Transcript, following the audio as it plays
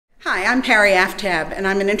Hi, I'm Parry Aftab, and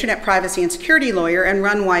I'm an internet privacy and security lawyer and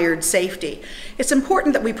run Wired Safety. It's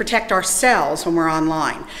important that we protect ourselves when we're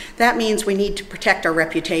online. That means we need to protect our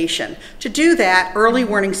reputation. To do that, early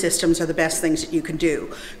warning systems are the best things that you can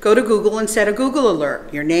do. Go to Google and set a Google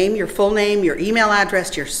alert. Your name, your full name, your email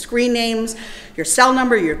address, your screen names, your cell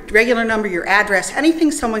number, your regular number, your address,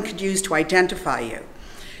 anything someone could use to identify you.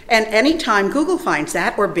 And anytime Google finds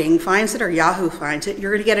that, or Bing finds it, or Yahoo finds it,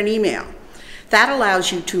 you're going to get an email. That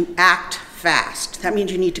allows you to act fast. That means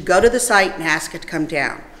you need to go to the site and ask it to come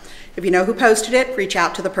down. If you know who posted it, reach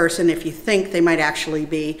out to the person if you think they might actually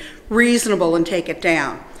be reasonable and take it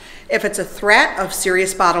down. If it's a threat of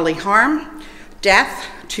serious bodily harm, death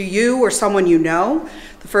to you or someone you know,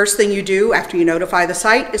 the first thing you do after you notify the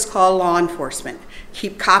site is call law enforcement.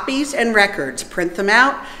 Keep copies and records, print them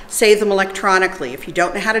out, save them electronically. If you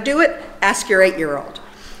don't know how to do it, ask your 8-year-old.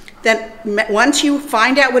 Then once you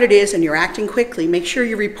find out what it is and you're acting quickly, make sure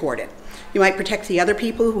you report it. You might protect the other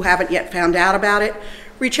people who haven't yet found out about it.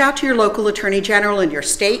 Reach out to your local attorney general in your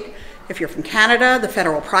state. If you're from Canada, the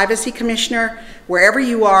federal privacy commissioner. Wherever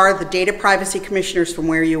you are, the data privacy commissioners from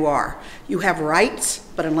where you are. You have rights,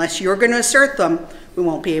 but unless you're going to assert them, we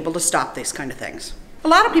won't be able to stop these kind of things. A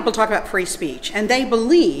lot of people talk about free speech, and they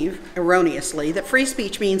believe, erroneously, that free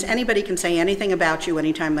speech means anybody can say anything about you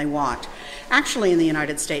anytime they want. Actually, in the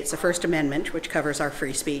United States, the First Amendment, which covers our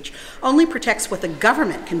free speech, only protects what the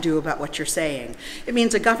government can do about what you're saying. It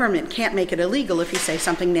means a government can't make it illegal if you say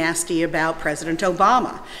something nasty about President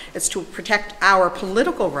Obama. It's to protect our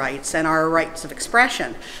political rights and our rights of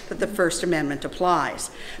expression that the First Amendment applies.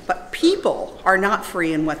 But people are not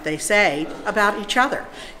free in what they say about each other.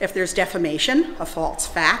 If there's defamation, a false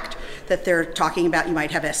fact, that they're talking about you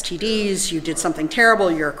might have STDs, you did something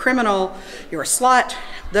terrible, you're a criminal, you're a slut,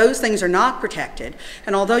 those things are not protected.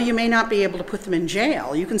 And although you may not be able to put them in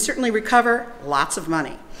jail, you can certainly recover lots of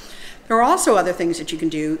money. There are also other things that you can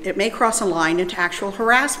do. It may cross a line into actual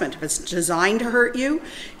harassment. If it's designed to hurt you,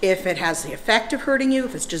 if it has the effect of hurting you,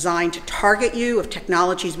 if it's designed to target you, if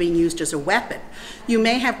technology is being used as a weapon, you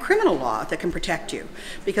may have criminal law that can protect you.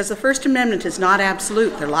 Because the First Amendment is not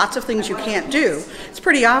absolute. There are lots of things you can't do. It's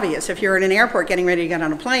pretty obvious. If you're in an airport getting ready to get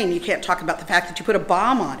on a plane, you can't talk about the fact that you put a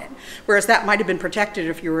bomb on it. Whereas that might have been protected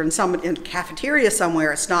if you were in a cafeteria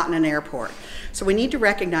somewhere. It's not in an airport. So we need to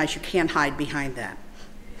recognize you can't hide behind that.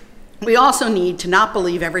 We also need to not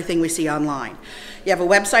believe everything we see online. You have a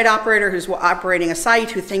website operator who's operating a site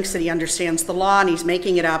who thinks that he understands the law and he's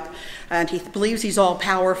making it up and he believes he's all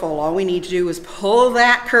powerful. All we need to do is pull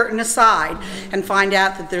that curtain aside and find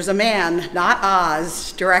out that there's a man, not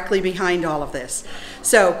Oz, directly behind all of this.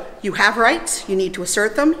 So you have rights, you need to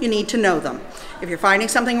assert them, you need to know them. If you're finding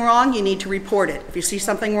something wrong, you need to report it. If you see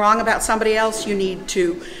something wrong about somebody else, you need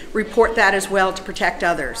to report that as well to protect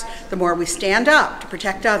others. The more we stand up to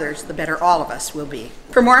protect others, the better all of us will be.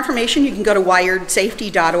 For more information, you can go to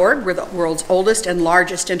wiredsafety.org. We're the world's oldest and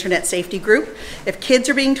largest internet safety group. If kids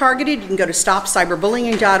are being targeted, you can go to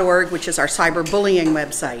stopcyberbullying.org, which is our cyberbullying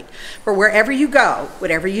website. For wherever you go,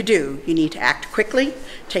 whatever you do, you need to act quickly,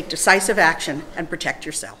 take decisive action, and protect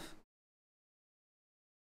yourself.